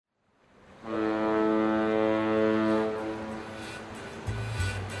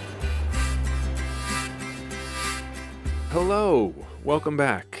Welcome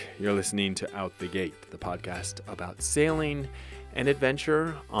back. You're listening to Out the Gate, the podcast about sailing and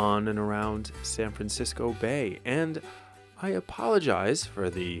adventure on and around San Francisco Bay. And I apologize for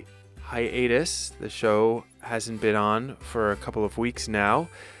the hiatus. The show hasn't been on for a couple of weeks now.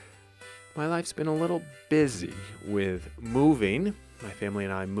 My life's been a little busy with moving. My family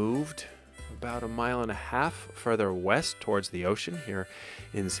and I moved about 1.5 miles further west towards the ocean here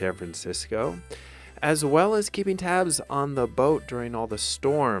in San Francisco, as well as keeping tabs on the boat during all the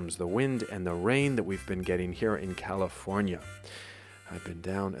storms, the wind, and the rain that we've been getting here in California. I've been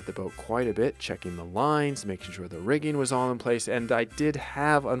down at the boat quite a bit, checking the lines, making sure the rigging was all in place, and I did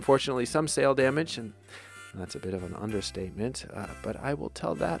have, unfortunately, some sail damage, and that's a bit of an understatement, but I will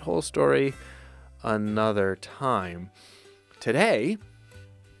tell that whole story another time. Today,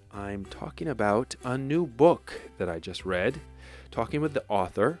 I'm talking about a new book that I just read, talking with the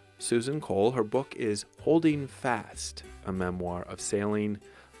author, Susan Cole. Her book is Holding Fast, a memoir of sailing,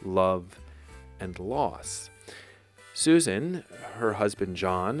 love, and loss. Susan, her husband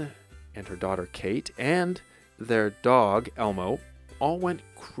John, and her daughter Kate, and their dog Elmo all went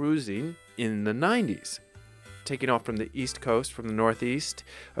cruising in the 90s, taking off from the East Coast, from the Northeast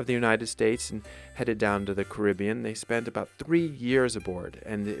of the United States, and headed down to the Caribbean. They spent about 3 years aboard,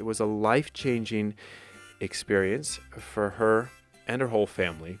 and it was a life-changing experience for her and her whole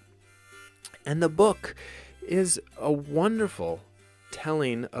family. And the book is a wonderful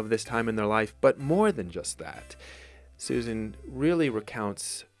telling of this time in their life, but more than just that. Susan really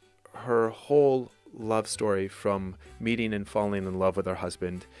recounts her whole love story from meeting and falling in love with her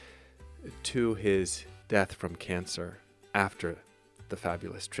husband to his death from cancer after the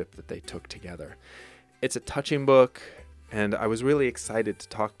fabulous trip that they took together. It's a touching book, and I was really excited to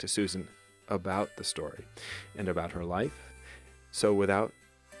talk to Susan about the story and about her life. So without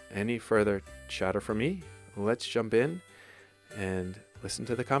any further chatter from me, let's jump in and listen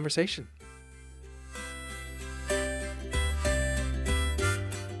to the conversation.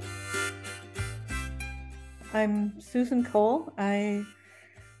 I'm Susan Cole. I've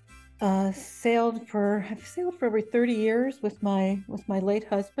sailed for over 30 years with my late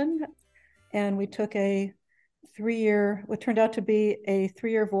husband, and we took what turned out to be a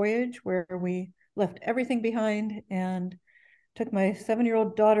 3-year voyage where we left everything behind and took my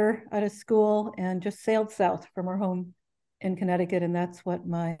 7-year-old daughter out of school and just sailed south from our home in Connecticut, and that's what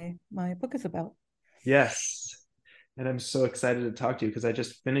my book is about. Yes, and I'm so excited to talk to you because I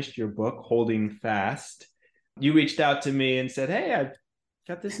just finished your book, Holding Fast. You reached out to me and said, hey, I've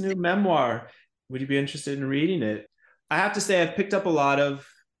got this new memoir. Would you be interested in reading it? I have to say I've picked up a lot of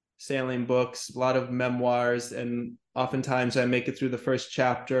sailing books, a lot of memoirs, and oftentimes I make it through the first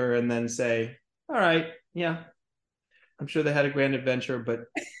chapter and then say, all right, yeah, I'm sure they had a grand adventure, but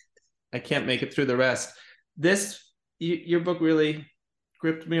I can't make it through the rest. Your book really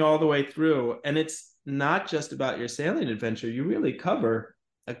gripped me all the way through, and it's not just about your sailing adventure. You really cover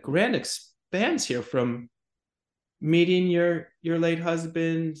a grand expanse here, from meeting your late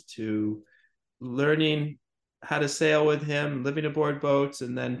husband to learning how to sail with him, living aboard boats,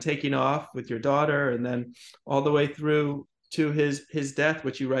 and then taking off with your daughter, and then all the way through to his death,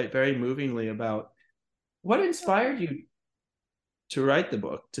 which you write very movingly about. What inspired you to write the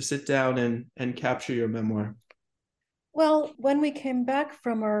book, to sit down and capture your memoir? Well, when we came back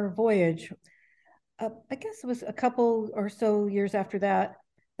from our voyage, I guess it was a couple or so years after that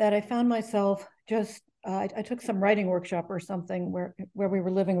I found myself just I took some writing workshop or something where we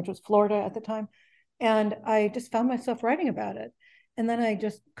were living, which was Florida at the time. And I just found myself writing about it. And then I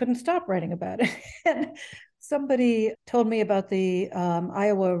just couldn't stop writing about it. And somebody told me about the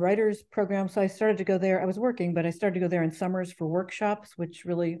Iowa Writers Program. So I started to go there. I was working, but I started to go there in summers for workshops, which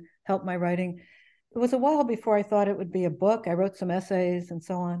really helped my writing. It was a while before I thought it would be a book. I wrote some essays and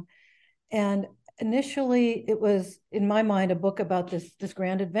so on. And initially, it was, in my mind, a book about this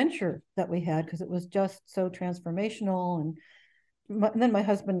grand adventure that we had, because it was just so transformational. And then my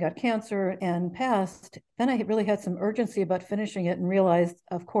husband got cancer and passed. Then I really had some urgency about finishing it and realized,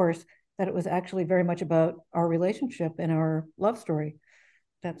 of course, that it was actually very much about our relationship and our love story.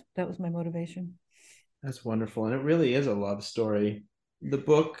 That was my motivation. That's wonderful. And it really is a love story. The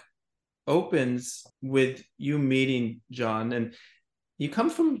book opens with you meeting John, and you come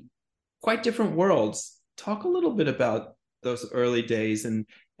from quite different worlds. Talk a little bit about those early days.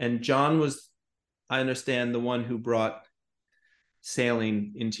 And John was, I understand, the one who brought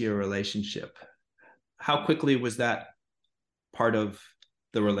sailing into your relationship. How quickly was that part of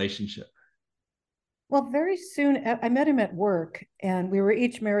the relationship? Well, very soon, I met him at work, and we were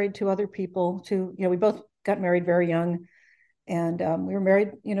each married to other people. We both got married very young, and we were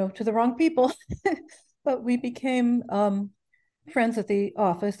married, to the wrong people. But we became friends at the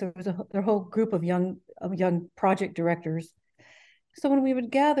office. There was a whole group of young project directors. So when we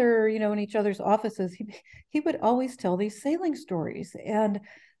would gather, in each other's offices, he would always tell these sailing stories. And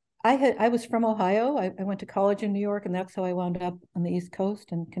I was from Ohio. I went to college in New York, and that's how I wound up on the East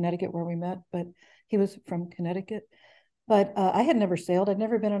Coast in Connecticut, where we met. But he was from Connecticut. But I had never sailed. I'd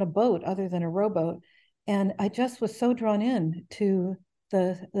never been on a boat other than a rowboat, and I just was so drawn in to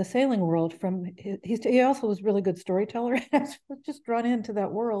the sailing world. He also was a really good storyteller. I was just drawn into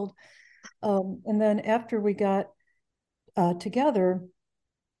that world. And then after we got together,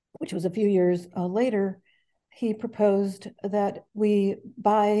 which was a few years later, he proposed that we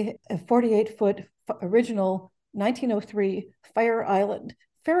buy a 48-foot original 1903 Fire Island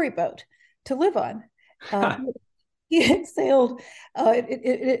ferry boat to live on. He had sailed.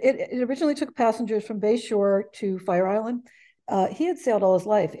 It originally took passengers from Bay Shore to Fire Island. He had sailed all his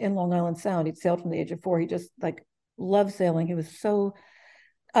life in Long Island Sound. He'd sailed from the age of 4. He just loved sailing. He was so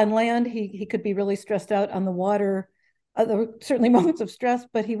on land. He could be really stressed out on the water. There were certainly moments of stress,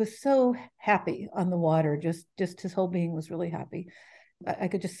 but he was so happy on the water. Just his whole being was really happy. I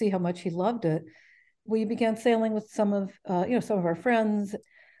could just see how much he loved it. We began sailing with some of our friends.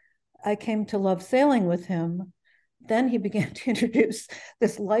 I came to love sailing with him. Then he began to introduce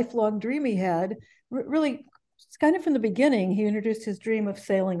this lifelong dream he had. Really, kind of from the beginning, he introduced his dream of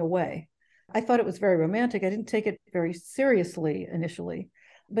sailing away. I thought it was very romantic. I didn't take it very seriously initially,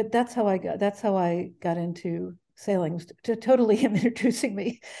 but that's how I got into sailing, to totally him introducing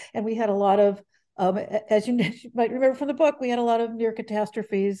me. And we had a lot of, as you might remember from the book, we had a lot of near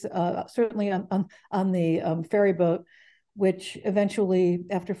catastrophes, certainly on the ferry boat, which eventually,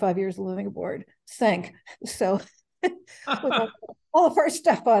 after 5 years of living aboard, sank. So with all of our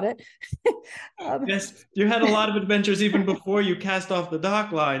stuff on it. Yes, you had a lot of adventures even before you cast off the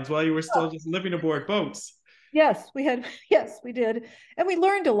dock lines, while you were still just living aboard boats. Yes, we did. And we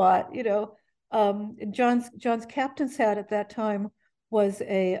learned a lot, John's captain's hat at that time was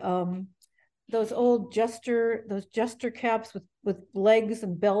those old jester caps with legs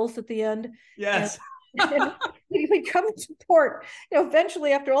and bells at the end. Yes. And we'd come to port,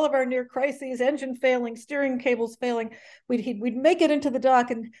 eventually after all of our near crises, engine failing, steering cables failing, we'd make it into the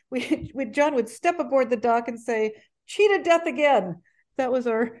dock, and John would step aboard the dock and say, "Cheated death again." That was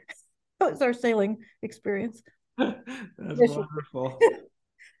our sailing experience. That's wonderful.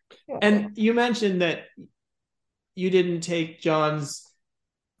 And you mentioned that you didn't take John's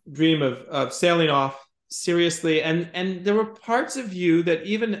dream of sailing off seriously, and there were parts of you that,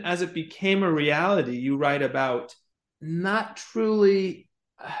 even as it became a reality, you write about not truly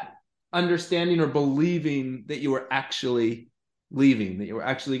understanding or believing that you were actually leaving, that you were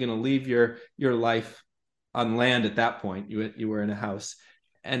actually going to leave your life on land at that point. You were in a house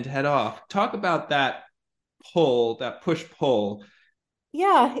and head off. Talk about that push-pull.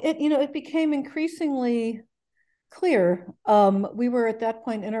 Yeah, it became increasingly clear. We were at that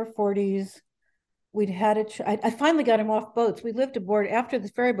point in our 40s. We'd had I finally got him off boats. We lived aboard after the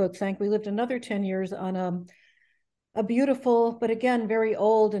ferry boat sank. We lived another 10 years on a beautiful, but again, very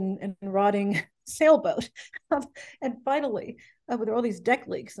old and rotting sailboat. And finally, with all these deck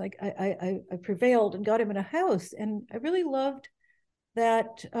leaks, I prevailed and got him in a house. And I really loved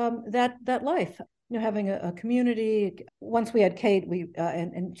that life, having a community. Once we had Kate,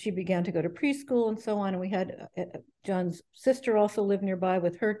 and she began to go to preschool and so on. And we had John's sister also lived nearby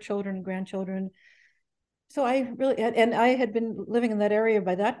with her children and grandchildren. So I had been living in that area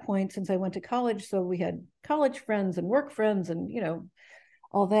by that point since I went to college. So we had college friends and work friends and,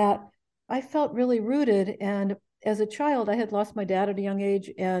 all that. I felt really rooted. And as a child, I had lost my dad at a young age.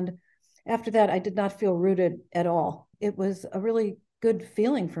 And after that, I did not feel rooted at all. It was a really good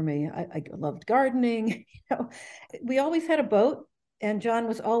feeling for me. I loved gardening. We always had a boat, and John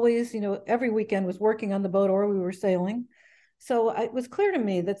was always, every weekend was working on the boat, or we were sailing. So it was clear to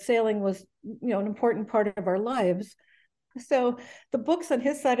me that sailing was, an important part of our lives. So the books on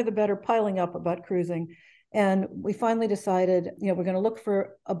his side of the bed are piling up about cruising. And we finally decided, we're going to look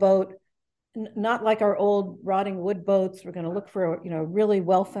for a boat, not like our old rotting wood boats. We're going to look for a, really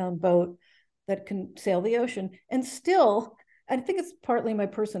well-found boat that can sail the ocean. And still, I think it's partly my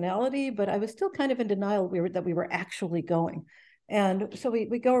personality, but I was still kind of in denial that we were actually going. And so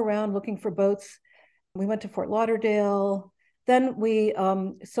we go around looking for boats. We went to Fort Lauderdale. Then we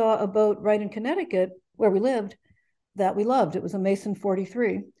saw a boat right in Connecticut where we lived that we loved. It was a Mason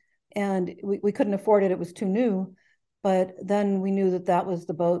 43, and we couldn't afford it. It was too new. But then we knew that was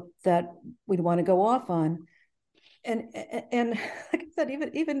the boat that we'd want to go off on. And like I said,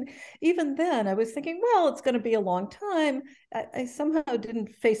 even then, I was thinking, well, it's going to be a long time. I somehow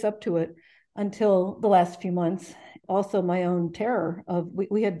didn't face up to it. until the last few months. Also, my own terror of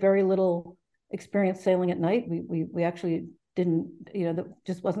we had very little experience sailing at night. We actually didn't, that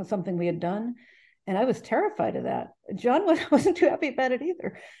just wasn't something we had done. And I was terrified of that. John wasn't too happy about it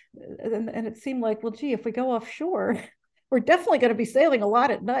either. And it seemed like, well, gee, if we go offshore, we're definitely going to be sailing a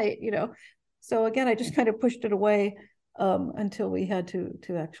lot at night, So again, I just kind of pushed it away until we had to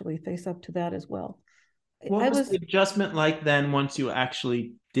actually face up to that as well. What was the adjustment like then once you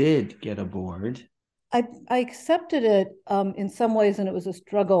actually did get aboard? I accepted it in some ways, and it was a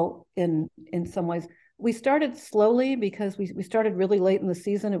struggle in some ways. We started slowly because we started really late in the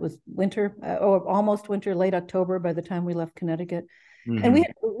season. It was winter, or almost winter, late October by the time we left Connecticut. Mm-hmm. And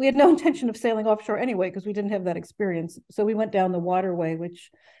we had no intention of sailing offshore anyway because we didn't have that experience. So we went down the waterway,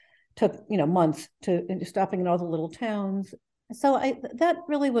 which took months stopping in all the little towns. So that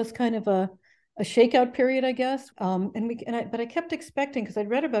really was kind of a shakeout period, I guess. But I kept expecting, because I'd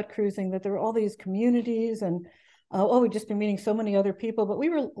read about cruising, that there were all these communities and we'd just been meeting so many other people. But we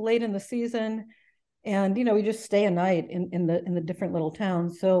were late in the season, and we just stay a night in the different little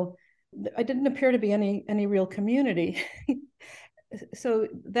towns. So I didn't appear to be any real community. So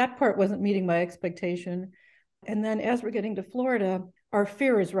that part wasn't meeting my expectation. And then as we're getting to Florida, our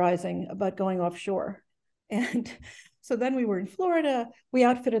fear is rising about going offshore. And so then we were in Florida, we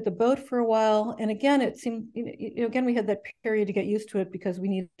outfitted the boat for a while. And again, it seemed, again, we had that period to get used to it because we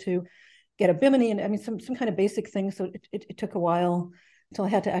needed to get a bimini and some kind of basic things. So it took a while until I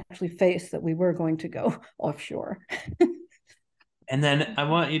had to actually face that we were going to go offshore. And then I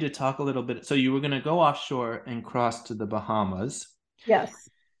want you to talk a little bit. So you were going to go offshore and cross to the Bahamas. Yes.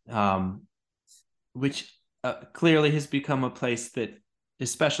 Which clearly has become a place that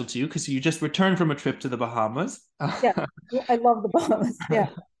is special to you because you just returned from a trip to the Bahamas. Yeah, I love the Bahamas.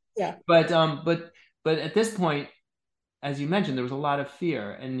 Yeah. But at this point, as you mentioned, there was a lot of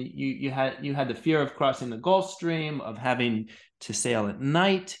fear, and you had the fear of crossing the Gulf Stream, of having to sail at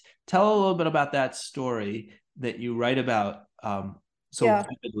night. Tell a little bit about that story that you write about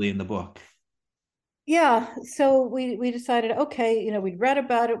vividly in the book. Yeah, so we decided, okay, we'd read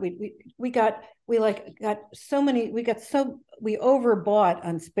about it. We overbought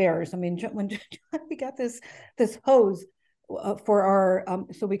on spares. I mean, when we got this hose for our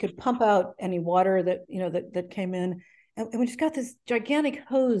so we could pump out any water that that came in, and we just got this gigantic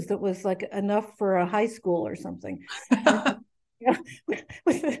hose that was like enough for a high school or something.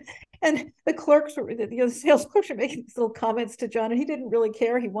 And the clerks were, the sales clerks were making these little comments to John, and he didn't really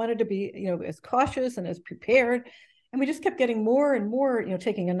care. He wanted to be, as cautious and as prepared. And we just kept getting more and more,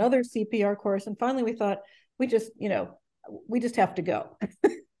 taking another CPR course. And finally we thought, we just have to go.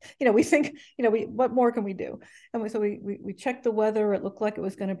 We think, what more can we do? And so we checked the weather. It looked like it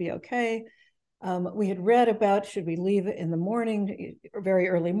was going to be okay. We had read about, should we leave in the morning or very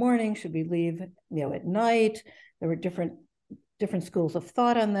early morning? Should we leave, at night? There were different schools of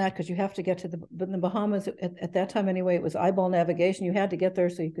thought on that, because you have to get to the Bahamas at that time anyway. It was eyeball navigation. You had to get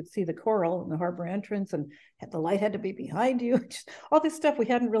there so you could see the coral and the harbor entrance, and the light had to be behind you. Just all this stuff we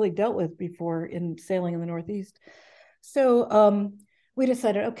hadn't really dealt with before in sailing in the Northeast. So we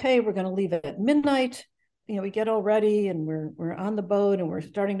decided, okay, we're going to leave at midnight. We get all ready and we're on the boat and we're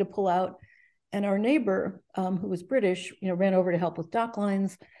starting to pull out. And our neighbor, who was British, ran over to help with dock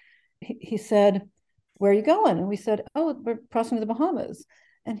lines. He said, "Where are you going?" And we said, "Oh, we're crossing to the Bahamas."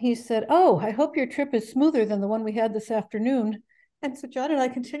 And he said, "Oh, I hope your trip is smoother than the one we had this afternoon." And so John and I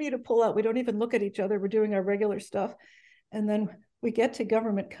continue to pull out. We don't even look at each other. We're doing our regular stuff. And then we get to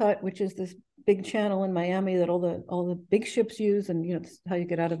Government Cut, which is this big channel in Miami that all the big ships use. And, this is how you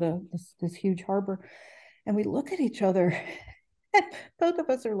get out of this huge harbor. And we look at each other, and both of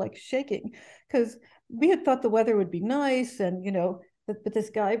us are like shaking, because we had thought the weather would be nice. And, but this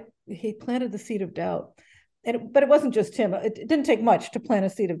guy, he planted the seed of doubt. But it wasn't just him. It didn't take much to plant a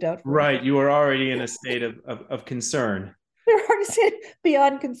seed of doubt. Right. You were already in a state of concern. We were already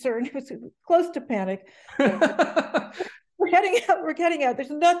beyond concern. It was close to panic. We're heading out. There's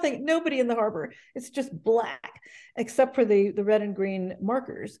nobody in the harbor. It's just black, except for the red and green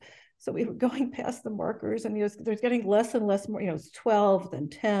markers. So we were going past the markers, and there's getting less and less more. It's 12, then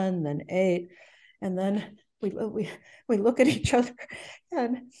 10, then 8, and then we look at each other,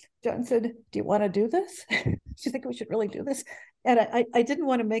 and John said, "Do you want to do this? Do you think we should really do this?" And I didn't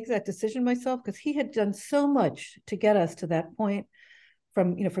want to make that decision myself, because he had done so much to get us to that point,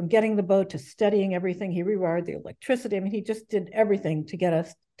 from getting the boat to studying everything. He rewired the electricity. I mean, he just did everything to get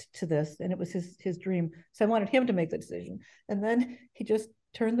us to this, and it was his dream. So I wanted him to make the decision, and then he just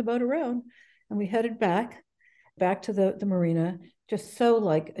turned the boat around, and we headed back to the marina, just so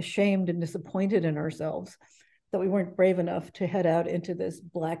like ashamed and disappointed in ourselves. that we weren't brave enough to head out into this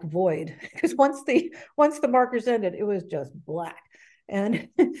black void, because once the markers ended, it was just black, and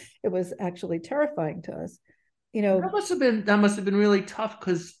it was actually terrifying to us. That must have been really tough,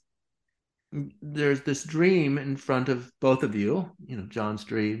 because there's this dream in front of both of you, John's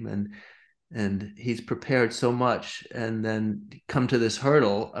dream, and he's prepared so much, and then come to this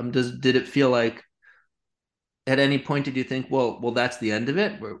hurdle. Did it feel like at any point did you think, well, that's the end of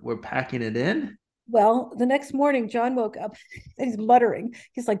it? We're packing it in? Well, the next morning, John woke up and he's muttering.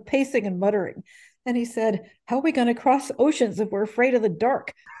 He's like pacing and muttering. And he said, how are we going to cross oceans if we're afraid of the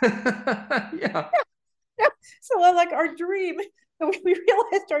dark? Yeah. So like our dream, we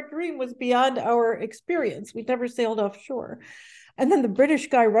realized our dream was beyond our experience. We'd never sailed offshore. And then the British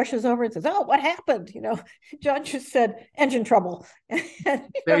guy rushes over and says, oh, what happened? John just said, engine trouble. And,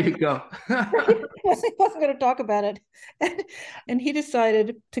 there you go. he wasn't going to talk about it. And he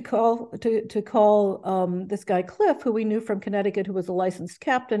decided to call this guy Cliff, who we knew from Connecticut, who was a licensed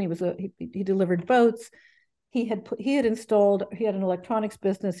captain. He delivered boats. He had an electronics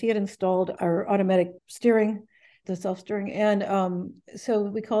business. He had installed our automatic steering, the self-steering. And so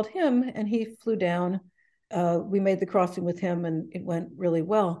we called him, and he flew down. We made the crossing with him, and it went really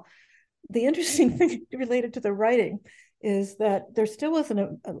well. The interesting thing related to the writing is that there still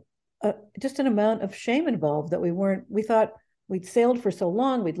wasn't just an amount of shame involved that we thought we'd sailed for so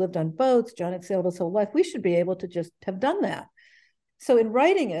long, we'd lived on boats, John had sailed his whole life, we should be able to just have done that. So in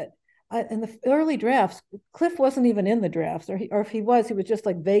writing it, in the early drafts, Cliff wasn't even in the drafts, or if he was just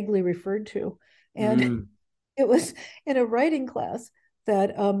like vaguely referred to. And it was in a writing class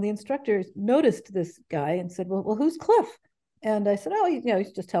that the instructor noticed this guy and said, well, who's Cliff? And I said, oh,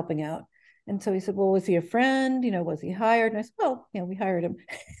 he's just helping out. And so he said, well, was he a friend? Was he hired? And I said, well, we hired him.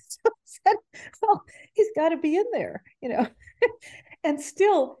 So I said, well, he's got to be in there, And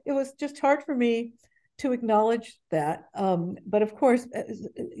still, it was just hard for me to acknowledge that. But of course,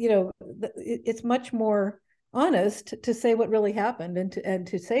 it's much more honest to say what really happened and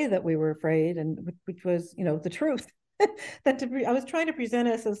to say that we were afraid, and which was, the truth. I was trying to present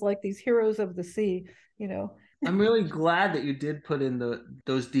us as like these heroes of the sea, I'm really glad that you did put in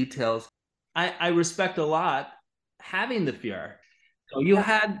those details. I respect a lot having the fear. So you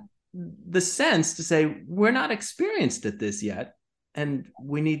had the sense to say, we're not experienced at this yet, and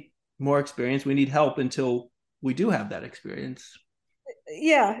we need more experience. We need help until we do have that experience.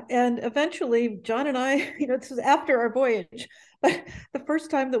 Yeah. And eventually John and I, this was after our voyage, but the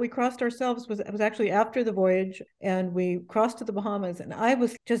first time that we crossed ourselves was actually after the voyage, and we crossed to the Bahamas, and I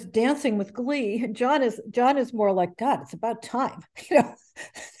was just dancing with glee. And John is more like, God, it's about time,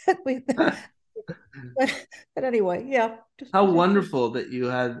 but anyway, yeah. How wonderful that you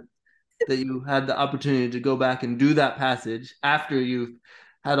had the opportunity to go back and do that passage after you've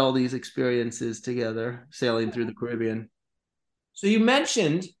had all these experiences together sailing through the Caribbean. So you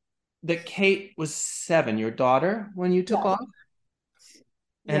mentioned that Kate was 7, your daughter, when you took off.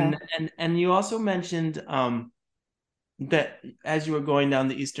 And you also mentioned that as you were going down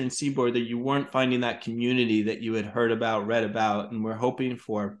the eastern seaboard, that you weren't finding that community that you had heard about, read about, and were hoping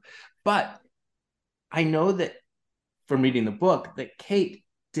for. But I know that from reading the book that Kate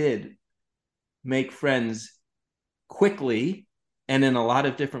did make friends quickly and in a lot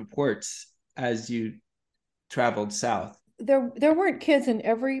of different ports as you traveled south. There weren't kids in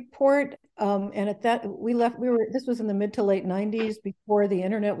every port. And at that, this was in the mid to late 90s, before the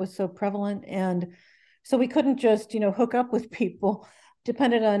internet was so prevalent. And so we couldn't just, hook up with people,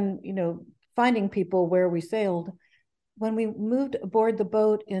 depended on, finding people where we sailed. When we moved aboard the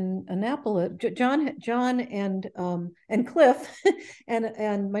boat in Annapolis, John and Cliff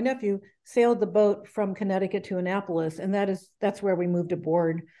and my nephew sailed the boat from Connecticut to Annapolis. And that's where we moved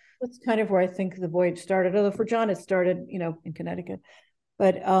aboard. That's kind of where I think the voyage started. Although for John, it started, in Connecticut.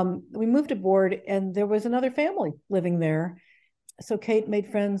 But we moved aboard, and there was another family living there. So Kate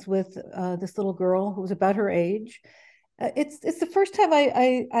made friends with this little girl who was about her age. It's the first time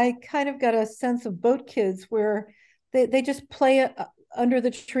I kind of got a sense of boat kids, where they just play under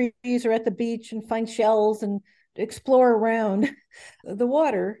the trees or at the beach and find shells and explore around the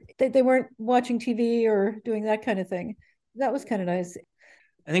water. They weren't watching TV or doing that kind of thing. That was kind of nice.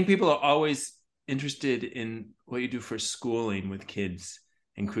 I think people are always interested in what you do for schooling with kids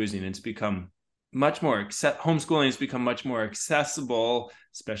and cruising. It's become much more homeschooling has become much more accessible,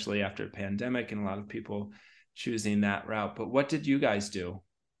 especially after a pandemic, and a lot of people choosing that route. But what did you guys do?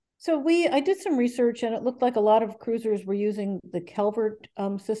 So I did some research, and it looked like a lot of cruisers were using the Calvert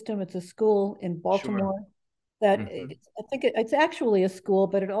system. It's a school in Baltimore. Sure. That I think it's actually a school,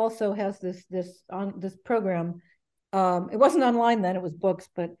 but it also has this program. It wasn't online then; it was books,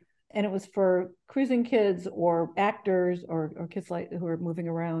 but And it was for cruising kids or actors or kids like who are moving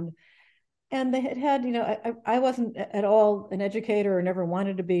around. And they had, I wasn't at all an educator or never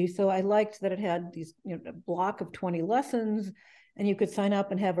wanted to be. So I liked that it had these, a block of 20 lessons, and you could sign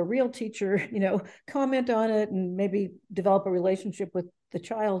up and have a real teacher, comment on it and maybe develop a relationship with the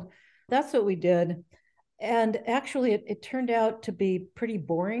child. That's what we did. And actually, it turned out to be pretty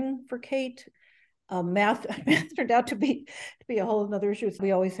boring for Kate. Math turned out to be a whole another issue.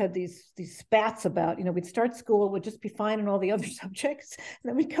 We always had these spats about, we'd start school, it would just be fine in all the other subjects, and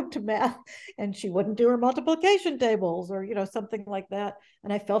then we'd come to math, and she wouldn't do her multiplication tables or something like that.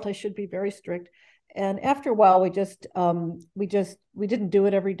 And I felt I should be very strict. And after a while, we didn't do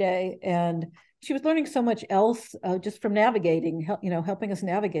it every day, and she was learning so much else just from navigating, helping us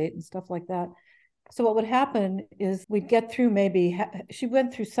navigate and stuff like that. So what would happen is we'd get through she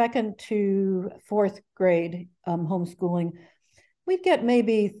went through 2nd to 4th grade homeschooling. We'd get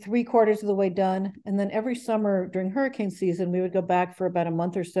maybe 3/4 of the way done. And then every summer during hurricane season, we would go back for about a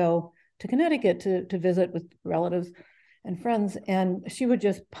month or so to Connecticut to visit with relatives and friends. And she would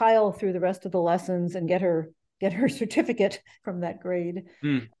just pile through the rest of the lessons and get her certificate from that grade.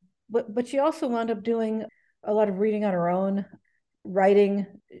 Mm. But she also wound up doing a lot of reading on her own. Writing.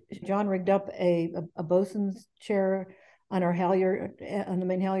 John rigged up a bosun's chair on our halyard, on the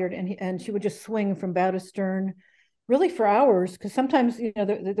main halyard, and she would just swing from bow to stern, really for hours, because sometimes there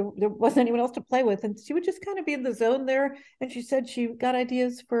wasn't anyone else to play with, and she would just kind of be in the zone there. And she said she got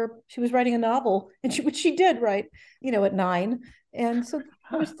ideas she was writing a novel, and which she did write, at 9. And so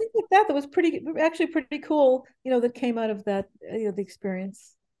I was thinking that was actually pretty cool, that came out of that, the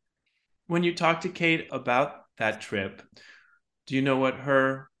experience. When you talk to Kate about that trip, do you know what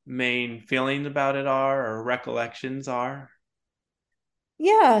her main feelings about it are or recollections are?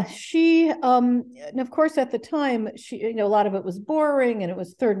 Yeah, she, and of course, at the time, she, a lot of it was boring, and it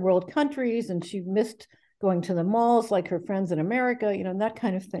was third world countries, and she missed going to the malls like her friends in America, and that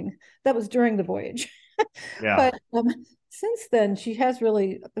kind of thing. That was during the voyage. Yeah. But since then, she has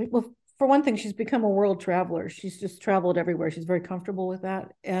really, well, for one thing, she's become a world traveler. She's just traveled everywhere. She's very comfortable with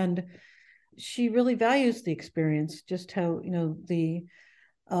that. And she really values the experience, just how, the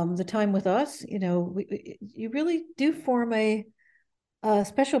time with us, you really do form a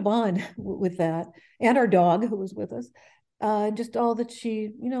special bond with that, and our dog who was with us, just all that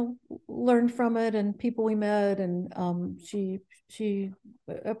she, learned from it, and people we met, and she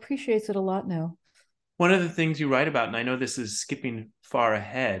appreciates it a lot now. One of the things you write about, and I know this is skipping far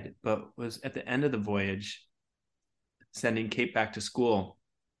ahead, but was at the end of the voyage, sending Kate back to school,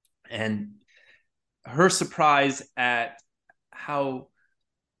 and her surprise at how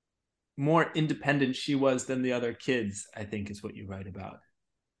more independent she was than the other kids, I think is what you write about.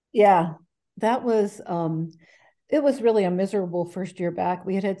 Yeah, that was, it was really a miserable first year back.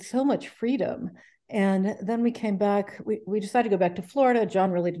 We had so much freedom. And then we came back, we decided to go back to Florida. John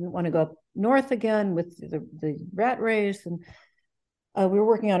really didn't want to go up north again with the rat race. And we were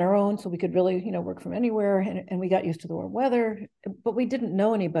working on our own, so we could really, work from anywhere. And we got used to the warm weather, but we didn't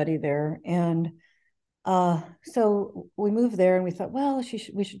know anybody there. And so we moved there, and we thought, well,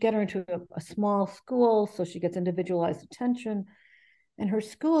 we should get her into a small school so she gets individualized attention. And her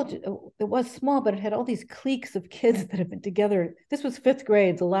school, it was small, but it had all these cliques of kids that had been together. This was 5th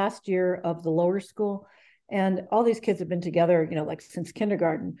grade, the last year of the lower school. And all these kids had been together, like since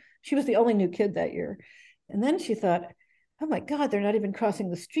kindergarten. She was the only new kid that year. And then she thought, oh my God, they're not even crossing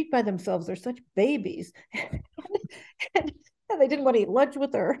the street by themselves. They're such babies. and they didn't want to eat lunch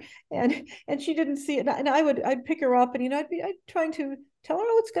with her, and she didn't see it. And I'd pick her up, and I'd trying to tell her,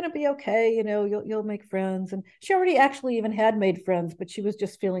 oh, it's going to be okay, you'll make friends. And she already actually even had made friends, but she was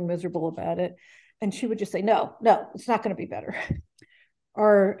just feeling miserable about it. And she would just say, no, it's not going to be better.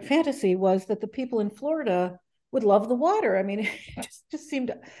 Our fantasy was that the people in Florida would love the water. I mean, it just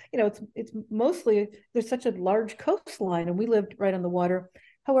seemed, it's mostly, there's such a large coastline, and we lived right on the water.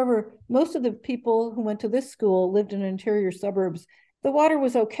 However, most of the people who went to this school lived in interior suburbs. The water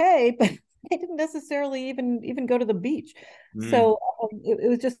was okay, but they didn't necessarily even go to the beach. So it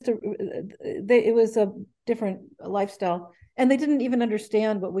was just it was a different lifestyle, and they didn't even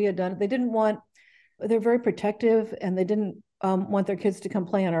understand what we had done. They're very protective, and they didn't want their kids to come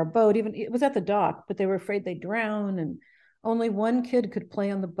play on our boat. Even it was at the dock, but they were afraid they'd drown, and only one kid could play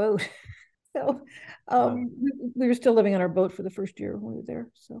on the boat. So we were still living on our boat for the first year when we were there.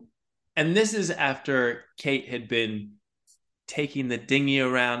 So, and this is after Kate had been taking the dinghy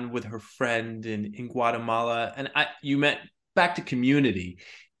around with her friend in Guatemala, and you met back to community.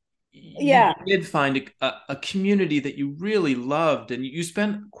 Yeah, you did find a community that you really loved, and you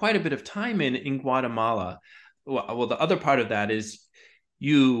spent quite a bit of time in Guatemala. Well, the other part of that is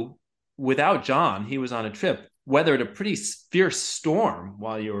you without John, he was on a trip, weathered a pretty fierce storm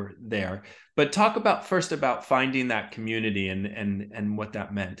while you were there. But talk about finding that community and what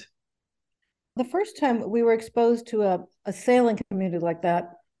that meant. The first time we were exposed to a sailing community like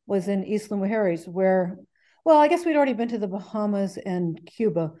that was in Isla Mujeres, where, well, I guess we'd already been to the Bahamas and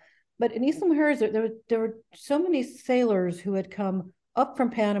Cuba, but in Isla Mujeres, there were so many sailors who had come up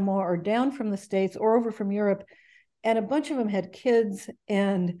from Panama or down from the States or over from Europe, and a bunch of them had kids,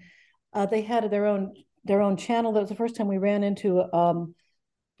 and they had their own channel. That was the first time we ran into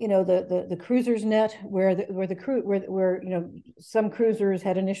the cruisers net, where some cruisers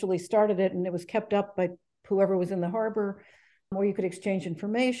had initially started it, and it was kept up by whoever was in the harbor, where you could exchange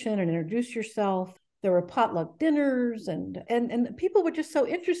information and introduce yourself. There were potluck dinners, and people were just so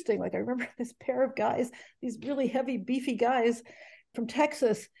interesting. Like, I remember this pair of guys, these really heavy, beefy guys from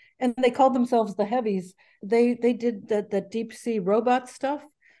Texas, and they called themselves the Heavies. They did the deep sea robot stuff.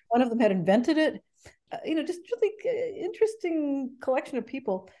 One of them had invented it. Just really interesting collection of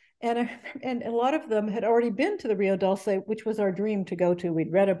people. And a lot of them had already been to the Rio Dulce, which was our dream to go to.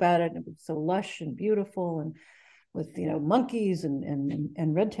 We'd read about it, and it was so lush and beautiful, and with monkeys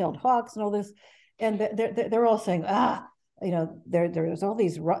and red-tailed hawks and all this. And they're all saying, there's all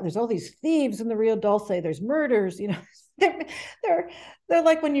these thieves in the Rio Dulce. There's murders. They're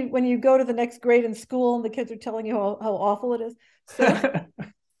like when you go to the next grade in school and the kids are telling you how awful it is.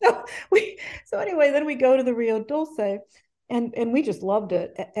 So anyway, then we go to the Rio Dulce, and we just loved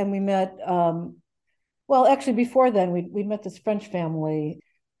it. And we met, actually before then, we met this French family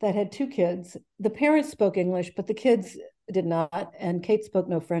that had two kids. The parents spoke English, but the kids did not. And Kate spoke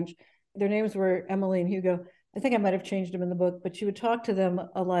no French. Their names were Emily and Hugo. I think I might have changed them in the book, but she would talk to them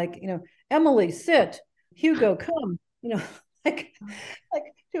like, Emily, sit, Hugo, come, like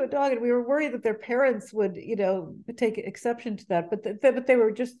to a dog. And we were worried that their parents would, take exception to that, but they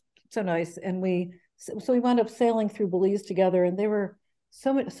were just so nice. And we wound up sailing through Belize together, and they were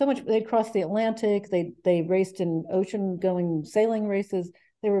so much, they'd crossed the Atlantic. They raced in ocean going sailing races.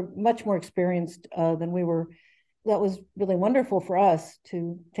 They were much more experienced than we were. That was really wonderful for us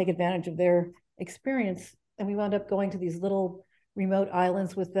to take advantage of their experience. And we wound up going to these little remote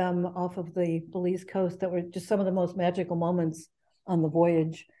islands with them off of the Belize coast that were just some of the most magical moments on the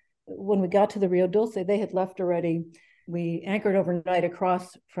voyage. When we got to the Rio Dulce, they had left already. We anchored overnight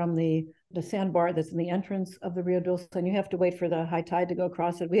across from the sandbar that's in the entrance of the Rio Dulce, and you have to wait for the high tide to go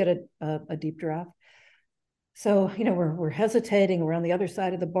across it. We had a deep draft. So, we're hesitating. We're on the other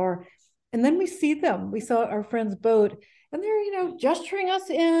side of the bar. And then we see them. We saw our friend's boat, and they're, gesturing us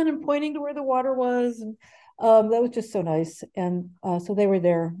in and pointing to where the water was. And that was just so nice. And so they were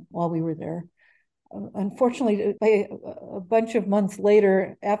there while we were there. Unfortunately, a bunch of months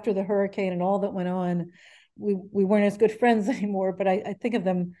later, after the hurricane and all that went on, we weren't as good friends anymore, but I think of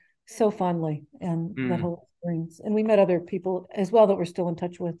them so fondly, and that whole experience. And we met other people as well that we're still in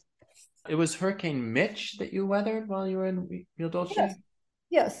touch with. It was Hurricane Mitch that you weathered while you were in Rio Dulce?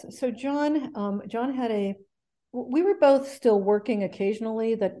 Yes. So John had we were both still working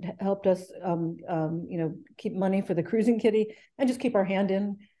occasionally. That helped us, keep money for the cruising kitty and just keep our hand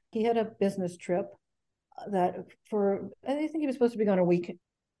in. He had a business trip I think he was supposed to be gone a week.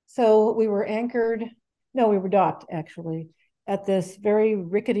 So we were docked actually at this very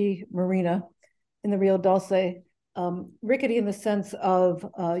rickety marina in the Rio Dulce. Rickety in the sense of,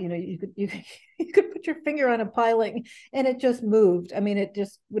 you could put your finger on a piling and it just moved. I mean, it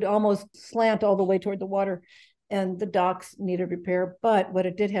just would almost slant all the way toward the water, and the docks needed repair. But what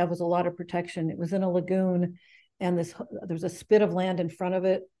it did have was a lot of protection. It was in a lagoon, and there was a spit of land in front of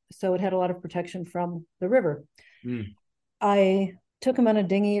it. So it had a lot of protection from the river. I took him on a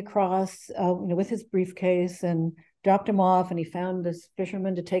dinghy across, with his briefcase, and dropped him off. And he found this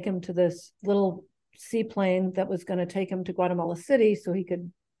fisherman to take him to this little seaplane that was going to take him to Guatemala City so he could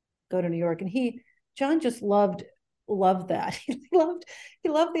go to New York. And John just loved that. He loved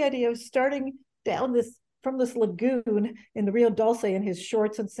the idea of starting down from this lagoon in the Rio Dulce in his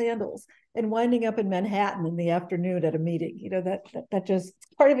shorts and sandals and winding up in Manhattan in the afternoon at a meeting. That just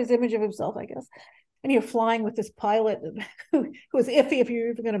part of his image of himself, I guess. And you're flying with this pilot who was iffy if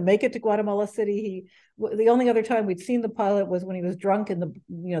you're even going to make it to Guatemala City. The only other time we'd seen the pilot was when he was drunk in the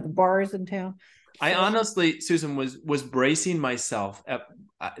bars in town. I honestly, Susan, was bracing myself at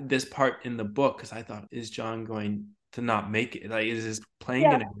this part in the book because I thought, is John going to not make it? Like, is his plane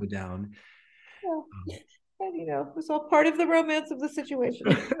going to go down? Yeah. And it was all part of the romance of the situation.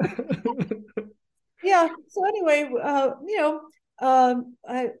 Yeah. So anyway,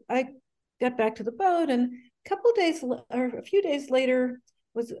 I got back to the boat, and a few days later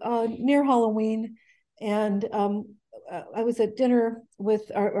was near Halloween, and I was at dinner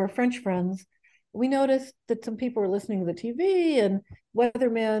with our French friends. We noticed that some people were listening to the TV and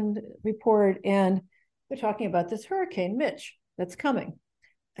weatherman report, and they're talking about this hurricane Mitch that's coming.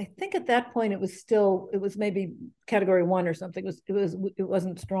 I think at that point it was maybe category 1 or something. It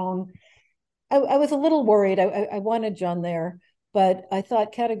wasn't strong. I was a little worried. I wanted John there, but I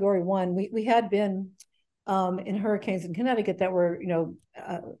thought category 1. We had been in hurricanes in Connecticut that were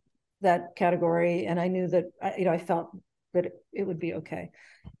that category, and I knew that I felt that it would be okay.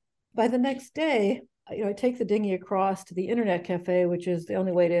 By the next day, I take the dinghy across to the internet cafe, which is the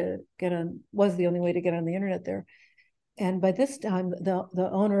only way to get on the internet there. And by this time, the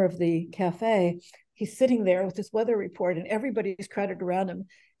owner of the cafe, he's sitting there with this weather report, and everybody's crowded around him,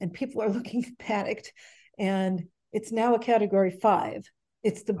 and people are looking panicked. And it's now a category 5.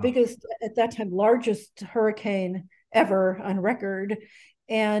 It's the biggest, at that time, largest hurricane ever on record.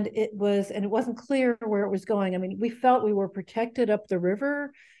 And it wasn't clear where it was going. I mean, we felt we were protected up the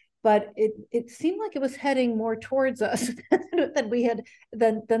river, but it seemed like it was heading more towards us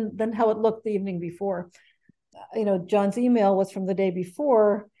than how it looked the evening before. John's email was from the day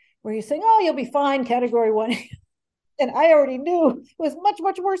before, where he's saying, "Oh, you'll be fine, category 1." And I already knew it was much,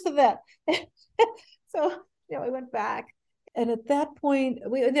 much worse than that. So, I went back. And at that point,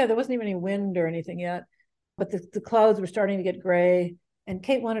 there wasn't even any wind or anything yet, but the clouds were starting to get gray. And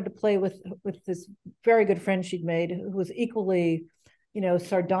Kate wanted to play with this very good friend she'd made, who was equally,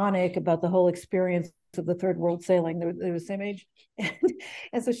 sardonic about the whole experience of the third world sailing. They were the same age.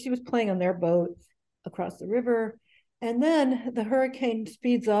 And so she was playing on their boat across the river. And then the hurricane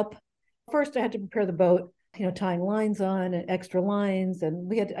speeds up. First, I had to prepare the boat, tying lines on and extra lines. And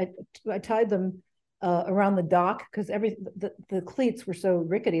I tied them around the dock because the cleats were so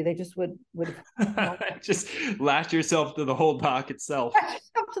rickety, they just would just lash yourself to the whole dock itself.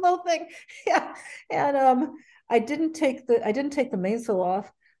 Up to the whole thing. Yeah. And I didn't take the mainsail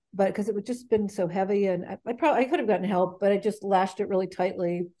off, but because it would just been so heavy, and I could have gotten help, but I just lashed it really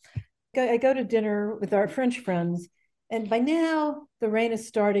tightly. I go to dinner with our French friends, and by now the rain is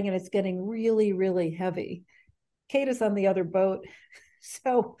starting and it's getting really, really heavy. Kate is on the other boat,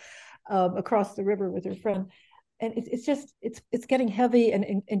 so across the river with her friend, and it's getting heavy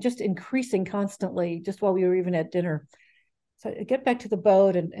and just increasing constantly, just while we were even at dinner. So I get back to the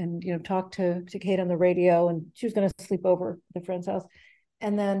boat and talk to Kate on the radio, and she was going to sleep over at the friend's house.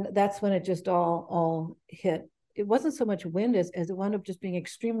 And then that's when it just all hit. It wasn't so much wind as it wound up just being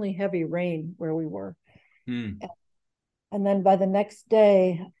extremely heavy rain where we were. And then by the next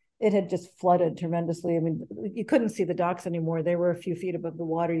day, it had just flooded tremendously. I mean, you couldn't see the docks anymore. They were a few feet above the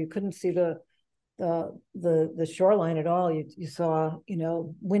water. You couldn't see the shoreline at all. You saw,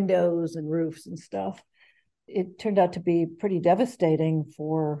 windows and roofs and stuff. It turned out to be pretty devastating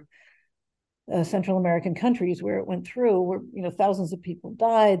for Central American countries where it went through, where thousands of people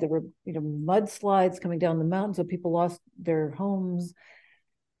died. There were mudslides coming down the mountain, so people lost their homes.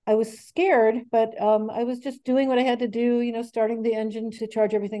 I was scared, but I was just doing what I had to do, starting the engine to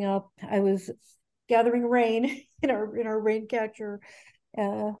charge everything up. I was gathering rain in our rain catcher.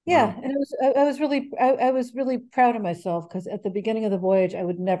 And I was really proud of myself, because at the beginning of the voyage, I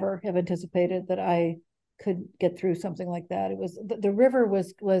would never have anticipated that I could get through something like that. It was the river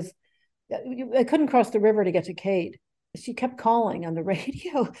was I couldn't cross the river to get to Kate. She kept calling on the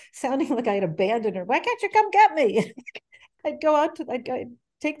radio, sounding like I had abandoned her. Why can't you come get me? I'd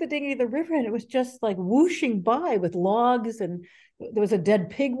take the dinghy to the river, and it was just like whooshing by with logs, and there was a dead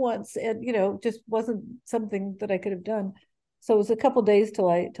pig once, and just wasn't something that I could have done. So it was a couple days till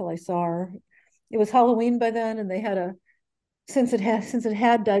I saw her. It was Halloween by then, and they had since it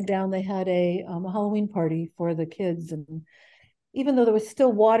had died down, they had a Halloween party for the kids. And even though there was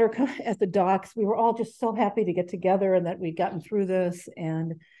still water at the docks, we were all just so happy to get together and that we'd gotten through this.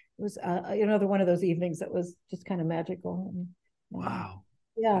 And it was another one of those evenings that was just kind of magical. Wow.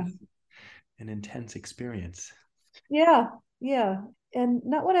 Yeah. An intense experience. Yeah. And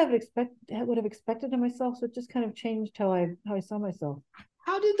not what I would have expected of myself. So it just kind of changed how I saw myself.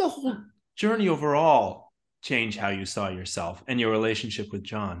 How did the whole journey overall change how you saw yourself and your relationship with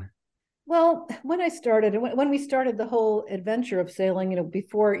John? Well, when we started the whole adventure of sailing,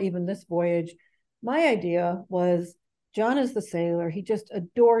 before even this voyage, my idea was John is the sailor. He just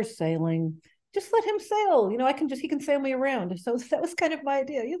adores sailing. Just let him sail. He can sail me around. So that was kind of my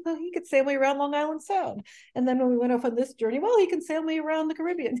idea. He could sail me around Long Island Sound. And then when we went off on this journey, well, he can sail me around the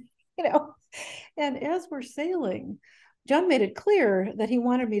Caribbean, And as we're sailing, John made it clear that he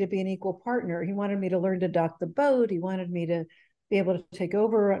wanted me to be an equal partner. He wanted me to learn to dock the boat. He wanted me to be able to take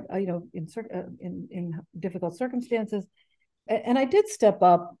over, in difficult circumstances. And I did step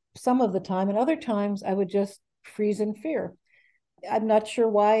up some of the time, and other times I would just freeze in fear. I'm not sure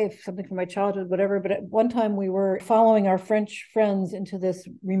why, if something from my childhood, whatever, but at one time we were following our French friends into this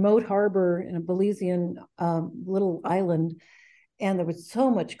remote harbor in a Belizean little island. And there was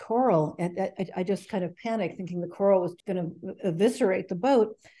so much coral. And I just kind of panicked, thinking the coral was going to eviscerate the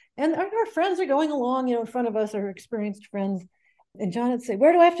boat. And our friends are going along, in front of us, our experienced friends. And John would say,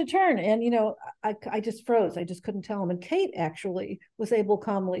 "Where do I have to turn?" And, I just froze. I just couldn't tell him. And Kate actually was able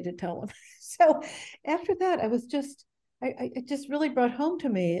calmly to tell him. So after that, I was just, it just really brought home to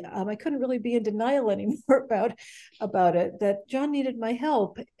me. I couldn't really be in denial anymore about it, that John needed my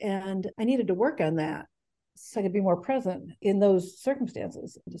help, and I needed to work on that so I could be more present in those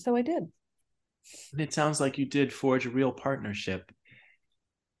circumstances. So I did. And it sounds like you did forge a real partnership.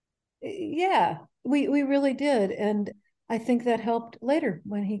 Yeah, we really did. And I think that helped later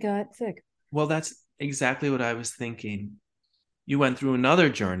when he got sick. Well, that's exactly what I was thinking. You went through another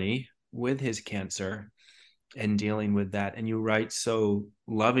journey with his cancer and dealing with that. And you write so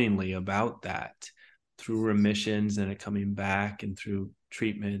lovingly about that through remissions and it coming back and through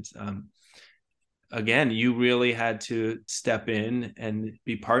treatments. Again, you really had to step in and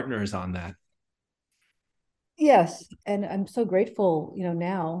be partners on that. Yes. And I'm so grateful,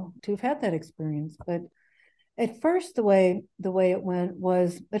 now to have had that experience. But at first, the way it went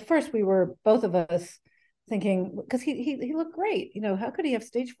was, at first we were, both of us, thinking, because he looked great. How could he have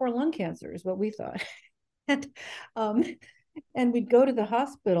stage 4 lung cancer is what we thought. And we'd go to the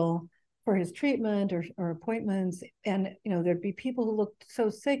hospital for his treatment or appointments, and there'd be people who looked so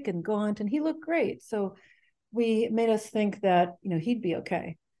sick and gaunt, and he looked great. So we made us think that he'd be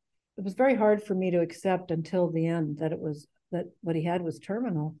okay. It was very hard for me to accept until the end that what he had was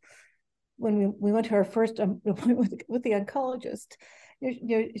terminal. When we went to our first appointment with the oncologist,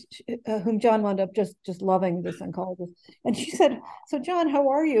 whom John wound up just loving, this oncologist. And she said, "So John, how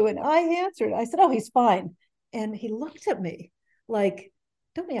are you?" And I answered, I said, "Oh, he's fine." And he looked at me like,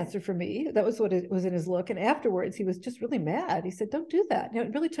 "Don't answer for me." That was what it was in his look. And afterwards, he was just really mad. He said, "Don't do that."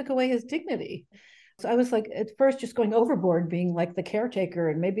 It really took away his dignity. So I was like, at first, just going overboard, being like the caretaker.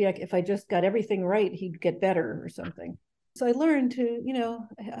 And maybe if I just got everything right, he'd get better or something. So I learned to,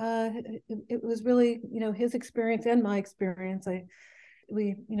 it was really, his experience and my experience.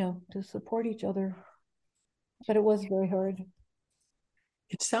 We to support each other, but it was very hard.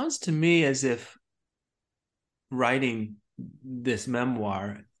 It sounds to me as if writing this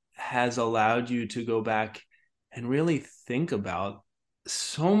memoir has allowed you to go back and really think about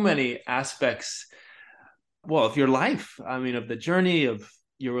so many aspects, of your life. I mean, of the journey of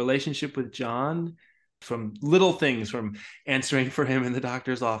your relationship with John, from little things, from answering for him in the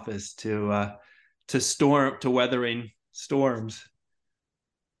doctor's office to weathering storms.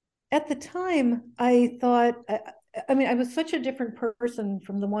 At the time, I thought, I was such a different person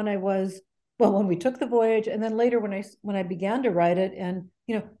from the one I was, when we took the voyage, and then later when I began to write it, and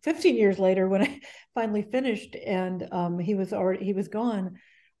 15 years later when I finally finished, and he was gone.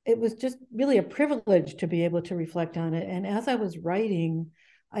 It was just really a privilege to be able to reflect on it. And as I was writing,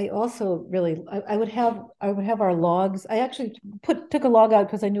 I also really, I would have our logs. I actually took a log out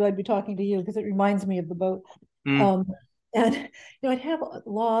because I knew I'd be talking to you, because it reminds me of the boat. And I'd have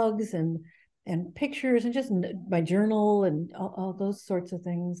logs and pictures and just my journal and all those sorts of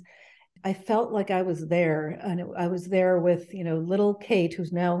things. I felt like I was there, and I was there with little Kate,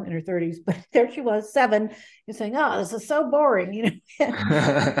 who's now in her 30s, but there she was, 7, and saying, "Oh, this is so boring,"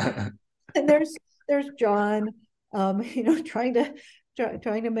 and there's John, trying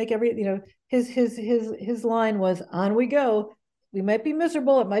to make his line was, "On we go. We might be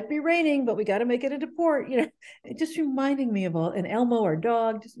miserable. It might be raining, but we got to make it into port." It just reminding me of all, and Elmo, our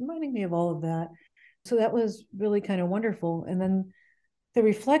dog, just reminding me of all of that. So that was really kind of wonderful. And then the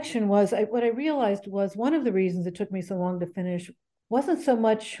reflection was, what I realized was, one of the reasons it took me so long to finish wasn't so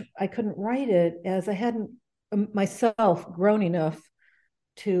much I couldn't write it as I hadn't myself grown enough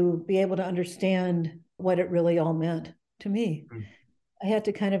to be able to understand what it really all meant to me. I had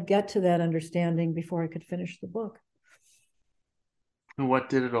to kind of get to that understanding before I could finish the book. And what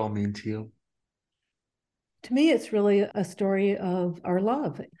did it all mean to you? To me, it's really a story of our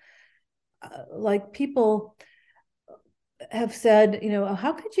love. Like, people have said,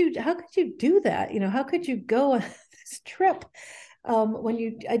 how could you do that? How could you go on this trip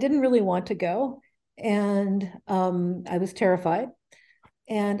when I didn't really want to go, and I was terrified,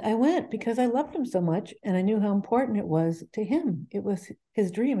 and I went because I loved him so much, and I knew how important it was to him. It was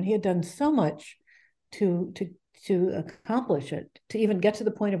his dream, and he had done so much to accomplish it, to even get to the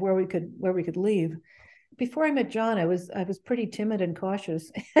point of where we could leave. Before I met John, I was pretty timid and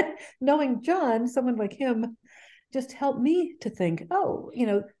cautious. Knowing John, someone like him, just helped me to think,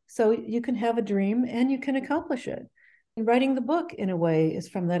 So you can have a dream and you can accomplish it. And writing the book, in a way, is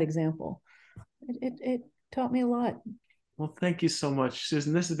from that example. It taught me a lot. Well, thank you so much,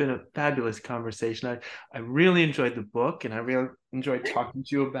 Susan. This has been a fabulous conversation. I really enjoyed the book, and I really enjoyed talking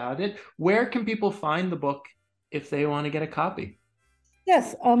to you about it. Where can people find the book if they want to get a copy?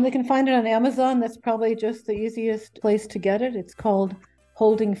 Yes, they can find it on Amazon. That's probably just the easiest place to get it. It's called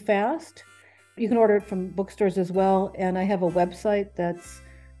Holding Fast. You can order it from bookstores as well. And I have a website that's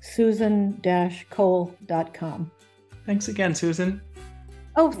susan-cole.com. Thanks again, Susan.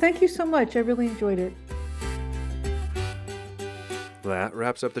 Oh, thank you so much. I really enjoyed it. That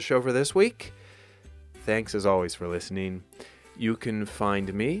wraps up the show for this week. Thanks as always for listening. You can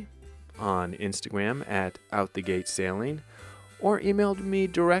find me on Instagram at OutTheGateSailing or email me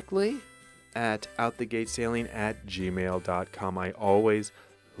directly at outthegatesailing@gmail.com. I always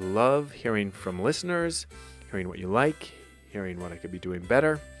love hearing from listeners, hearing what you like, hearing what I could be doing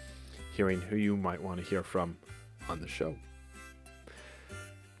better, hearing who you might want to hear from on the show.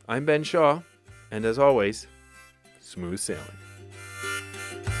 I'm Ben Shaw, and as always, smooth sailing.